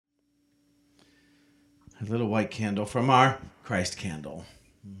A little white candle from our Christ candle.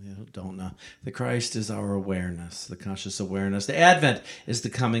 You don't know. The Christ is our awareness, the conscious awareness. The Advent is the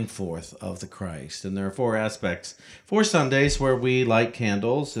coming forth of the Christ. And there are four aspects, 4 Sundays where we light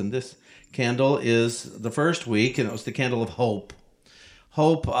candles. And this candle is the first week, and it was the candle of hope.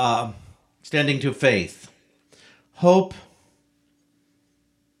 Hope, standing to faith. Hope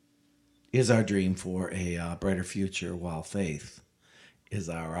is our dream for a brighter future, while faith is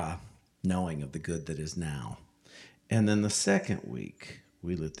our knowing of the good that is now. And then the second week,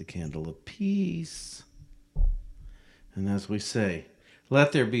 we lit the candle of peace. And as we say,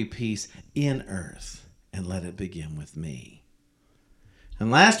 let there be peace in earth, and let it begin with me. And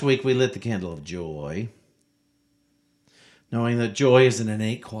last week, we lit the candle of joy, knowing that joy is an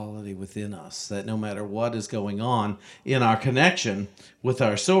innate quality within us, that no matter what is going on in our connection with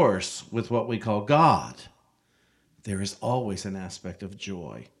our source, with what we call God, there is always an aspect of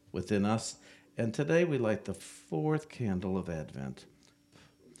joy within us. And today we light the fourth candle of Advent.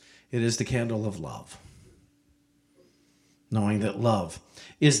 It is the candle of love. Knowing that love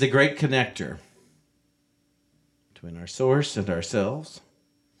is the great connector between our source and ourselves,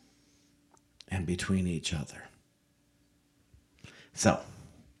 and between each other. So,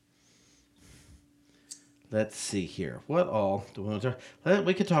 let's see here. What all do we want to talk?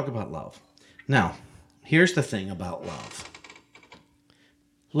 We could talk about love. Now, here's the thing about love.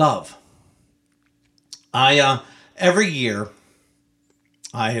 Love. Every year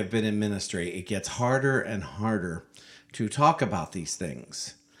I have been in ministry, it gets harder and harder to talk about these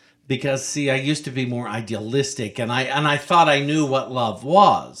things. Because, see, I used to be more idealistic, and I thought I knew what love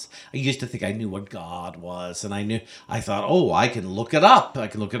was. I used to think I knew what God was, and I thought, oh, I can look it up. I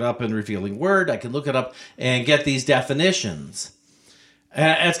can look it up in Revealing Word. I can look it up and get these definitions.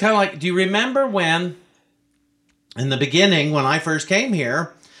 And it's kind of like, do you remember when, in the beginning, when I first came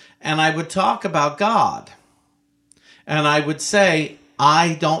here, and I would talk about God, and I would say,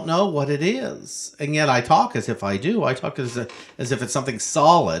 I don't know what it is. And yet I talk as if I do. I talk as if it's something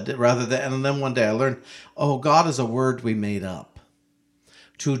solid, rather than, and then one day I learned, oh, God is a word we made up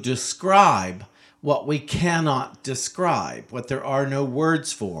to describe what we cannot describe, what there are no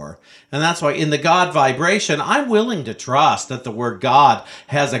words for. And that's why in the God vibration, I'm willing to trust that the word God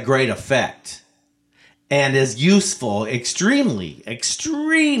has a great effect and is useful, extremely,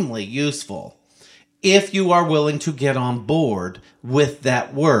 extremely useful, if you are willing to get on board with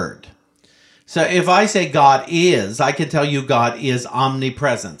that word. So if I say God is, I can tell you God is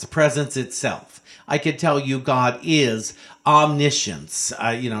omnipresence, presence itself. I can tell you God is omniscience,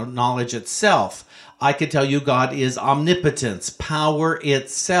 knowledge itself. I can tell you God is omnipotence, power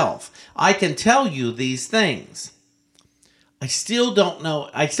itself. I can tell you these things. I still don't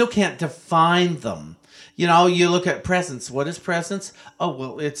know, I still can't define them. You know, you look at presence. What is presence? Oh,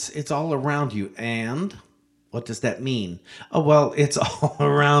 well, it's all around you. And what does that mean? Oh, well, it's all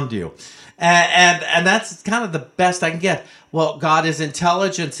around you. And that's kind of the best I can get. Well, God is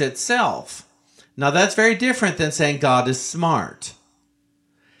intelligence itself. Now, that's very different than saying God is smart.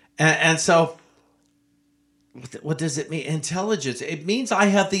 And so, what does it mean? Intelligence. It means I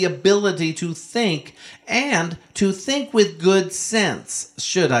have the ability to think, and to think with good sense,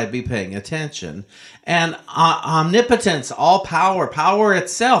 should I be paying attention. And omnipotence, all power, power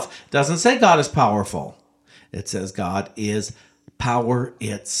itself, doesn't say God is powerful. It says God is power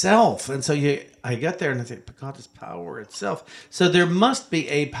itself. And so I get there and I think, but God is power itself. So there must be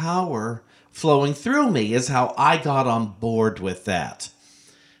a power flowing through me, is how I got on board with that.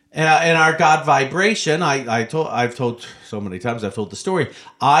 In our God vibration, I've told so many times, I've told the story.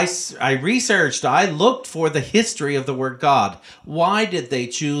 I researched, I looked for the history of the word God. Why did they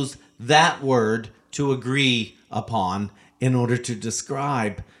choose that word to agree upon in order to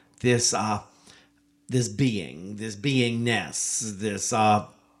describe this this beingness, this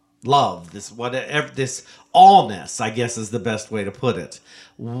love, this whatever, this allness, I guess is the best way to put it.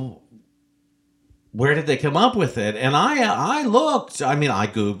 Where did they come up with it? And I looked. I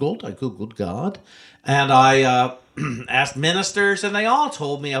Googled God, and I asked ministers, and they all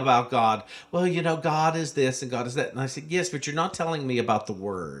told me about God. Well, God is this and God is that. And I said, yes, but you're not telling me about the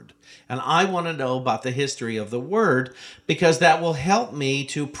word. And I want to know about the history of the word, because that will help me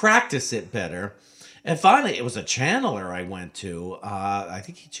to practice it better. And finally, it was a channeler I went to. I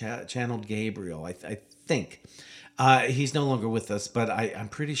think he channeled Gabriel, I think. He's no longer with us, but I'm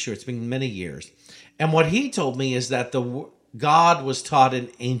pretty sure it's been many years. And what he told me is that God was taught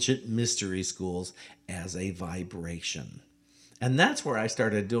in ancient mystery schools as a vibration. And that's where I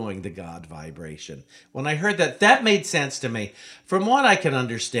started doing the God vibration. When I heard that, that made sense to me. From what I can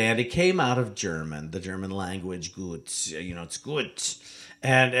understand, it came out of German, the German language, gut, it's gut.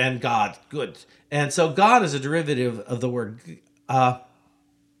 and God, good. And so God is a derivative of the word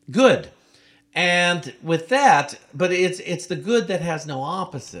good. And with that, but it's the good that has no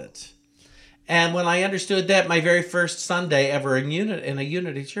opposite. And when I understood that, my very first Sunday ever in a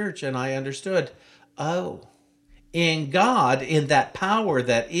Unity church, and I understood, oh, in God, in that power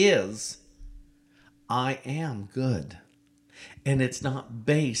that is, I am good. And it's not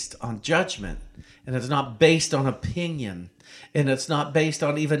based on judgment, and it's not based on opinion, and it's not based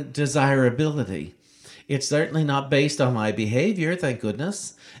on even desirability. It's certainly not based on my behavior, thank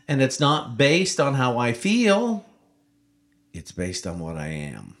goodness, and it's not based on how I feel. It's based on what I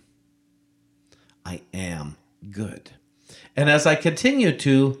am. I am good. And as I continue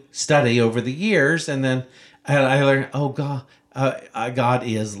to study over the years, and I learned, oh God, God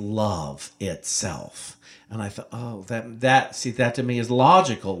is love itself. And I thought, oh, that to me is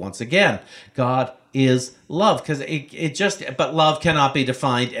logical. Once again, God is love, because but love cannot be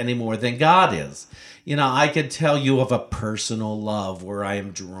defined any more than God is. I could tell you of a personal love where I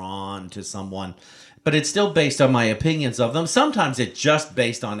am drawn to someone, but it's still based on my opinions of them. Sometimes it's just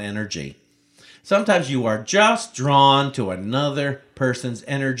based on energy. Sometimes you are just drawn to another person's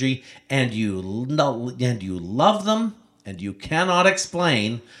energy, and you love them, and you cannot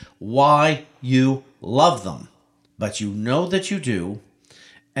explain why you love them, but you know that you do.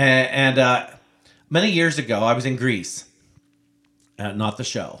 And many years ago, I was in Greece, not the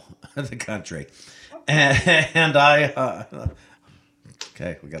show, the country, and I.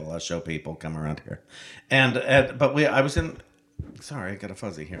 Okay, we got a lot of show people coming around here, I was in. Sorry, I got a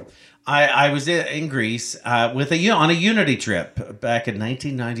fuzzy here. I was in Greece on a Unity trip back in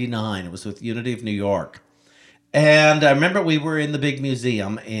 1999. It was with Unity of New York. And I remember we were in the big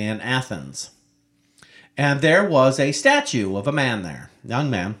museum in Athens. And there was a statue of a man there,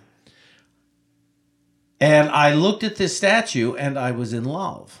 young man. And I looked at this statue and I was in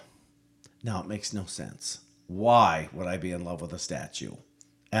love. Now, it makes no sense. Why would I be in love with a statue?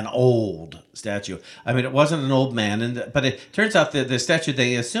 An old statue. I mean, it wasn't an old man, but it turns out that the statue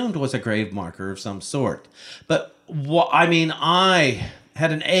they assumed was a grave marker of some sort. But I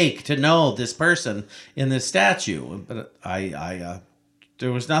had an ache to know this person in this statue, but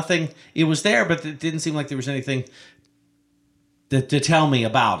there was nothing. It was there, but it didn't seem like there was anything to tell me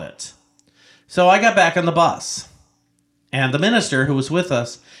about it. So I got back on the bus, and the minister who was with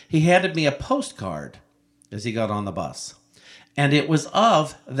us, he handed me a postcard as he got on the bus. And it was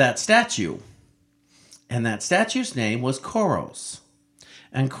of that statue. And that statue's name was Kouros.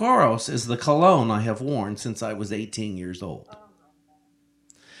 And Kouros is the cologne I have worn since I was 18 years old.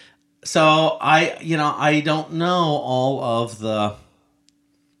 So I don't know all of the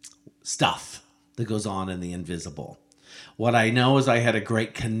stuff that goes on in the invisible. What I know is I had a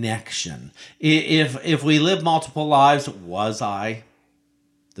great connection. If we live multiple lives, was I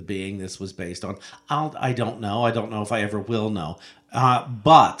the being this was based on? I don't know. I don't know if I ever will know.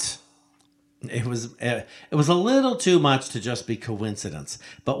 But it was a little too much to just be coincidence.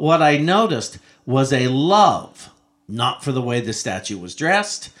 But what I noticed was a love, not for the way the statue was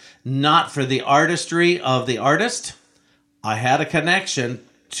dressed, not for the artistry of the artist. I had a connection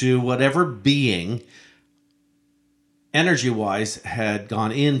to whatever being, energy-wise, had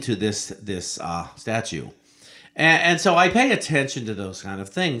gone into this statue. And so I pay attention to those kind of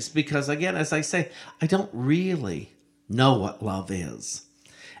things because, again, as I say, I don't really know what love is.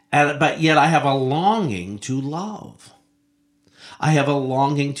 But yet I have a longing to love. I have a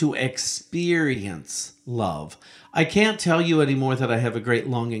longing to experience love. I can't tell you anymore that I have a great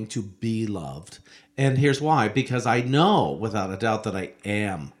longing to be loved. And here's why. Because I know without a doubt that I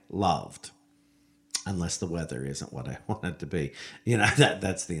am loved. Unless the weather isn't what I want it to be.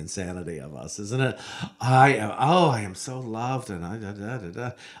 That's the insanity of us, isn't it? I am so loved, and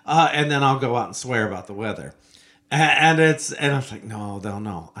and then I'll go out and swear about the weather. And I'm like,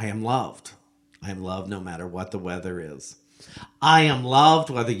 no, I am loved. I am loved no matter what the weather is. I am loved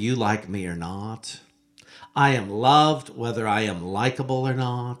whether you like me or not. I am loved whether I am likable or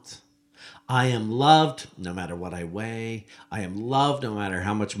not. I am loved no matter what I weigh. I am loved no matter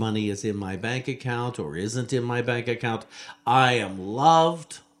how much money is in my bank account or isn't in my bank account. I am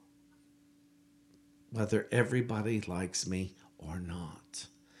loved whether everybody likes me or not.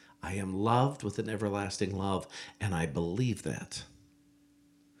 I am loved with an everlasting love, and I believe that.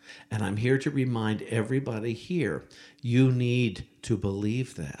 And I'm here to remind everybody here, you need to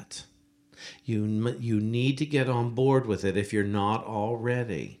believe that. You need to get on board with it if you're not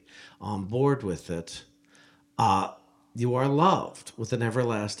already on board with it. You are loved with an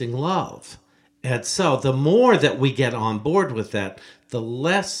everlasting love. And so the more that we get on board with that, the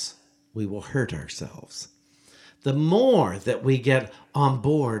less we will hurt ourselves. the more that we get on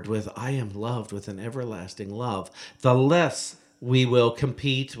board with I am loved with an everlasting love, the less we will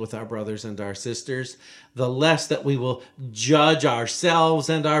compete with our brothers and our sisters, the less that we will judge ourselves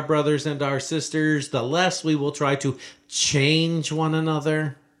and our brothers and our sisters, the less we will try to change one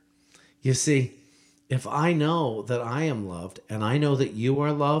another. You see, if I know that I am loved and I know that you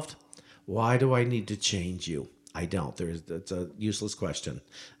are loved, why do I need to change you? I don't. It's a useless question.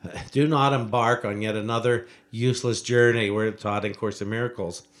 Do not embark on yet another useless journey. We're taught in Course in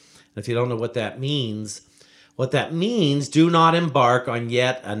Miracles. If you don't know what that means, do not embark on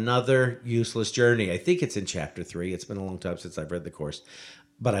yet another useless journey. I think it's in chapter 3. It's been a long time since I've read the Course.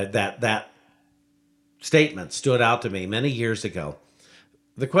 But that statement stood out to me many years ago.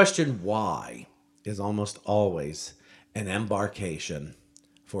 The question why is almost always an embarkation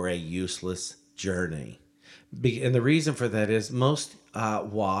for a useless journey. And the reason for that is most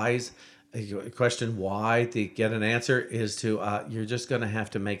whys, question why to get an answer is to, you're just going to have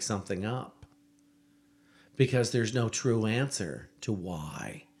to make something up. Because there's no true answer to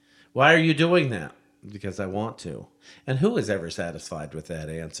why. Why are you doing that? Because I want to. And who is ever satisfied with that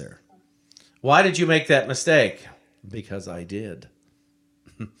answer? Why did you make that mistake? Because I did.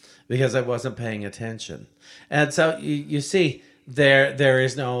 Because I wasn't paying attention. And so you see, there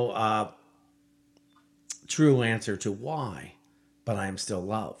is no true answer to why, but I am still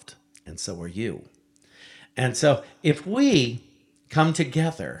loved, and so are you. And so if we come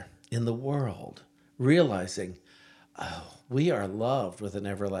together in the world, realizing, oh, we are loved with an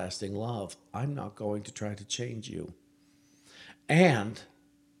everlasting love, I'm not going to try to change you. And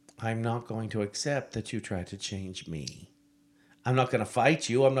I'm not going to accept that you try to change me. I'm not going to fight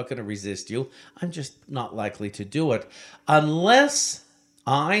you. I'm not going to resist you. I'm just not likely to do it unless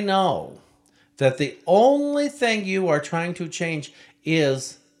I know that the only thing you are trying to change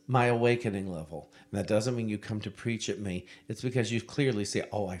is my awakening level. And that doesn't mean you come to preach at me. It's because you clearly say,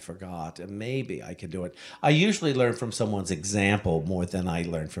 oh, I forgot, and maybe I can do it. I usually learn from someone's example more than I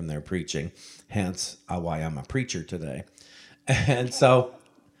learn from their preaching, hence why I'm a preacher today. And so,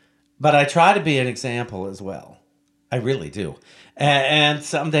 but I try to be an example as well. I really do. And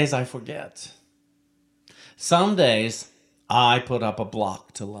some days I forget. Some days I put up a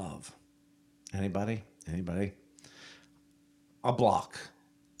block to love. Anybody? A block.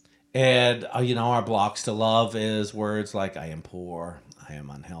 And, our blocks to love is words like I am poor, I am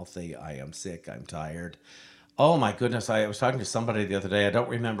unhealthy, I am sick, I'm tired. Oh my goodness, I was talking to somebody the other day, I don't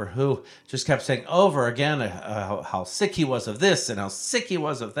remember who, just kept saying over again how sick he was of this and how sick he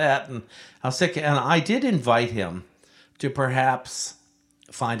was of that and how sick. And I did invite him to perhaps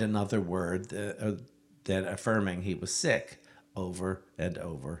find another word that affirming he was sick over and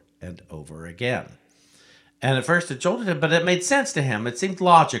over and over again. And at first it jolted him, but it made sense to him. It seemed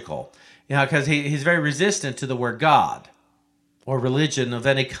logical, because he's very resistant to the word God or religion of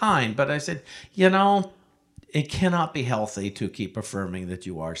any kind. But I said, it cannot be healthy to keep affirming that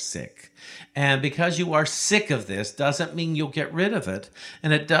you are sick. And because you are sick of this doesn't mean you'll get rid of it.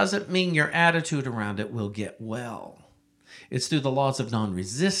 And it doesn't mean your attitude around it will get well. It's through the laws of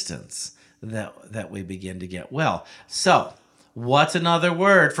non-resistance that we begin to get well. So, what's another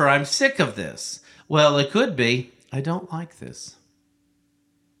word for I'm sick of this? Well, it could be, I don't like this.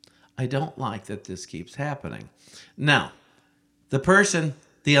 I don't like that this keeps happening. Now, the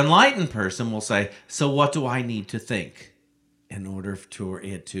enlightened person will say, so what do I need to think in order for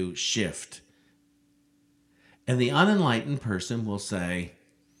it to shift? And the unenlightened person will say,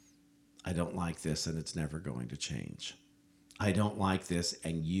 I don't like this and it's never going to change. I don't like this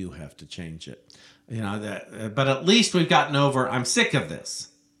and you have to change it. But at least we've gotten over, I'm sick of this.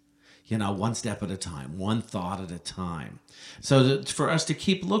 One step at a time, one thought at a time. So for us to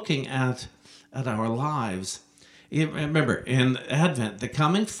keep looking at our lives, remember, in Advent, the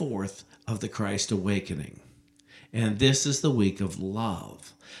coming forth of the Christ awakening. And this is the week of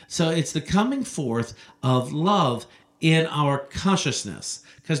love. So it's the coming forth of love in our consciousness.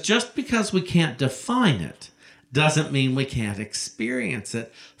 Because just because we can't define it doesn't mean we can't experience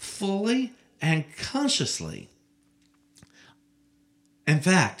it fully and consciously. In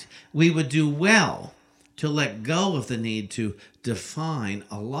fact, we would do well to let go of the need to define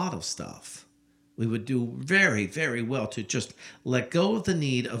a lot of stuff. We would do very, very well to just let go of the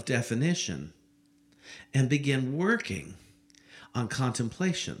need of definition and begin working on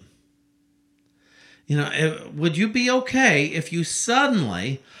contemplation. Would you be okay if you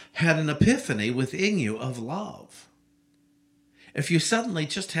suddenly had an epiphany within you of love? If you suddenly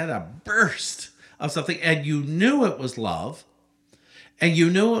just had a burst of something and you knew it was love, and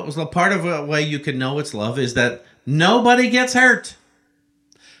you knew it was a part of a way you can know it's love is that nobody gets hurt.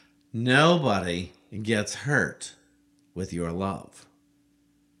 Nobody gets hurt with your love.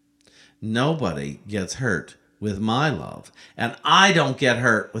 Nobody gets hurt with my love. And I don't get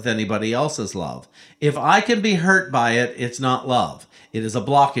hurt with anybody else's love. If I can be hurt by it, it's not love. It is a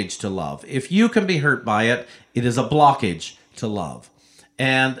blockage to love. If you can be hurt by it, it is a blockage to love.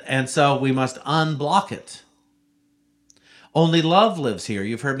 And so we must unblock it. Only love lives here.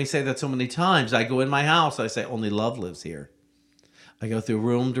 You've heard me say that so many times. I go in my house, I say, only love lives here. I go through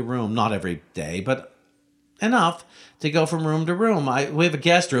room to room, not every day, but enough to go from room to room. We have a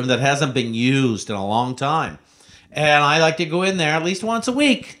guest room that hasn't been used in a long time. And I like to go in there at least once a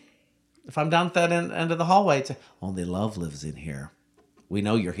week. If I'm down at that end of the hallway, say, only love lives in here. We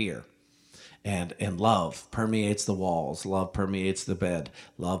know you're here. And love permeates the walls. Love permeates the bed.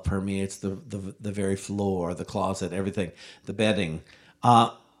 Love permeates the very floor, the closet, everything, the bedding.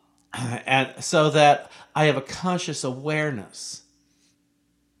 And so that I have a conscious awareness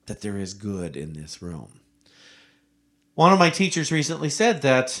that there is good in this room. One of my teachers recently said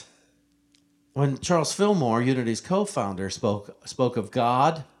that when Charles Fillmore, Unity's co-founder, spoke of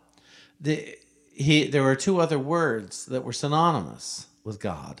God, there were two other words that were synonymous with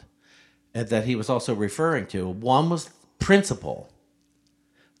God, and that he was also referring to. One was principle.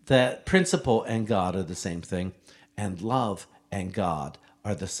 That principle and God are the same thing, and love and God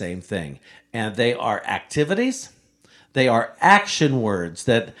are the same thing. And they are activities. They are action words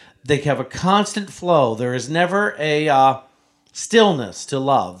that they have a constant flow. There is never a stillness to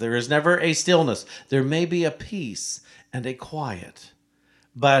love. There is never a stillness. There may be a peace and a quiet,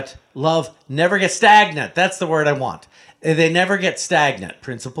 but love never gets stagnant. That's the word I want. They never get stagnant.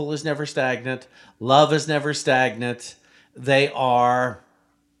 Principle is never stagnant. Love is never stagnant. They are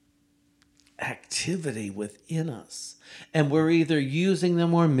activity within us. And we're either using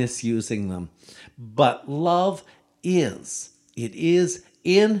them or misusing them. But love is. It is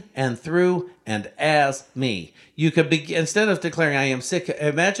in and through and as me. You could be, instead of declaring I am sick,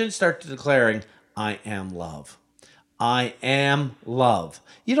 imagine start declaring I am love. I am love.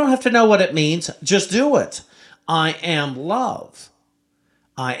 You don't have to know what it means. Just do it. I am love.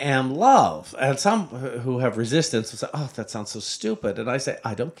 I am love. And some who have resistance will say, oh, that sounds so stupid. And I say,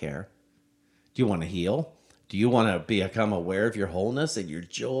 I don't care. Do you want to heal? Do you want to become aware of your wholeness and your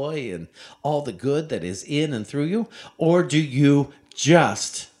joy and all the good that is in and through you? Or do you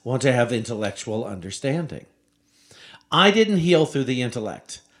just want to have intellectual understanding? I didn't heal through the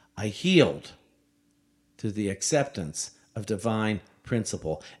intellect. I healed through the acceptance of divine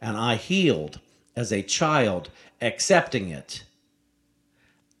principle. And I healed as a child accepting it.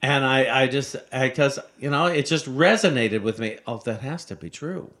 And I just, because, it just resonated with me. Oh, that has to be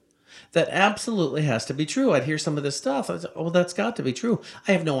true. That absolutely has to be true. I'd hear some of this stuff. I was like, oh, that's got to be true.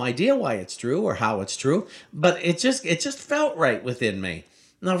 I have no idea why it's true or how it's true, but it just felt right within me.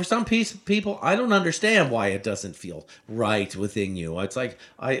 Now, for some people, I don't understand why it doesn't feel right within you. It's like,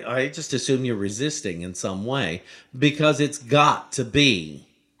 I just assume you're resisting in some way because it's got to be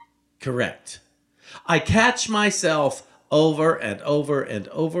correct. I catch myself over and over and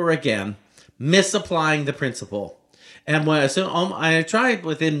over again misapplying the principle. And I tried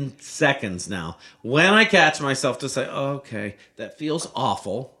within seconds now. When I catch myself to say, oh, okay, that feels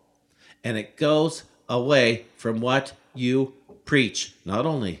awful, and it goes away from what you preach, not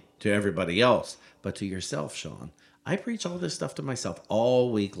only to everybody else, but to yourself, Sean. I preach all this stuff to myself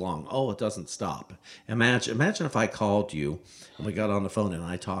all week long. Oh, it doesn't stop. Imagine if I called you and we got on the phone and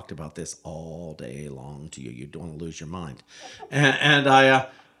I talked about this all day long to you. You'd want to lose your mind.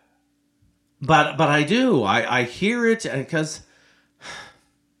 But I do. I hear it because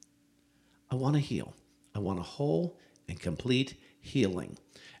I want to heal. I want a whole and complete healing.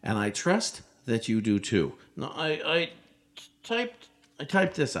 And I trust that you do too. Now, I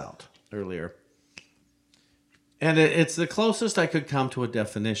typed this out earlier. And it's the closest I could come to a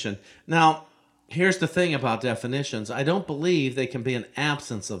definition. Now, here's the thing about definitions. I don't believe they can be an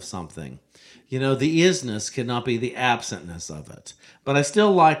absence of something. The isness cannot be the absentness of it. But I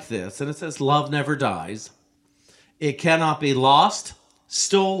still like this. And it says, love never dies. It cannot be lost,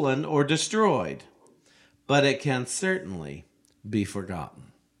 stolen, or destroyed. But it can certainly be forgotten.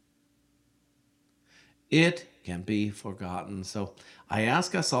 It can be forgotten. So I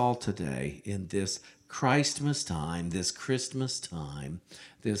ask us all today in this Christmas time, this Christmas time,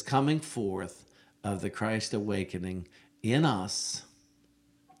 this coming forth of the Christ awakening in us,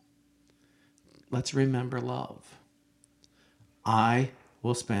 let's remember love. I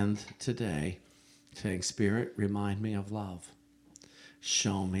will spend today saying, Spirit, remind me of love.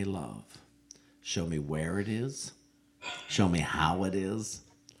 Show me love. Show me where it is. Show me how it is.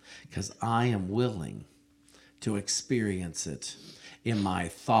 Because I am willing to experience it. in my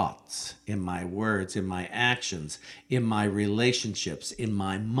thoughts, in my words, in my actions, in my relationships, in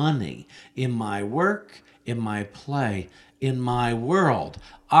my money, in my work, in my play, in my world.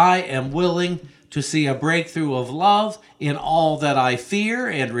 I am willing to see a breakthrough of love in all that I fear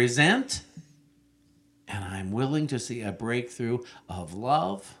and resent. And I'm willing to see a breakthrough of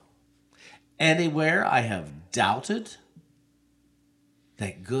love anywhere I have doubted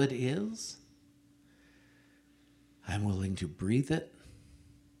that good is. I'm willing to breathe it.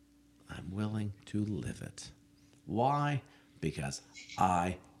 I'm willing to live it. Why? Because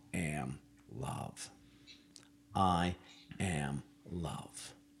I am love. I am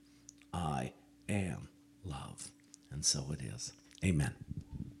love. I am love. And so it is. Amen.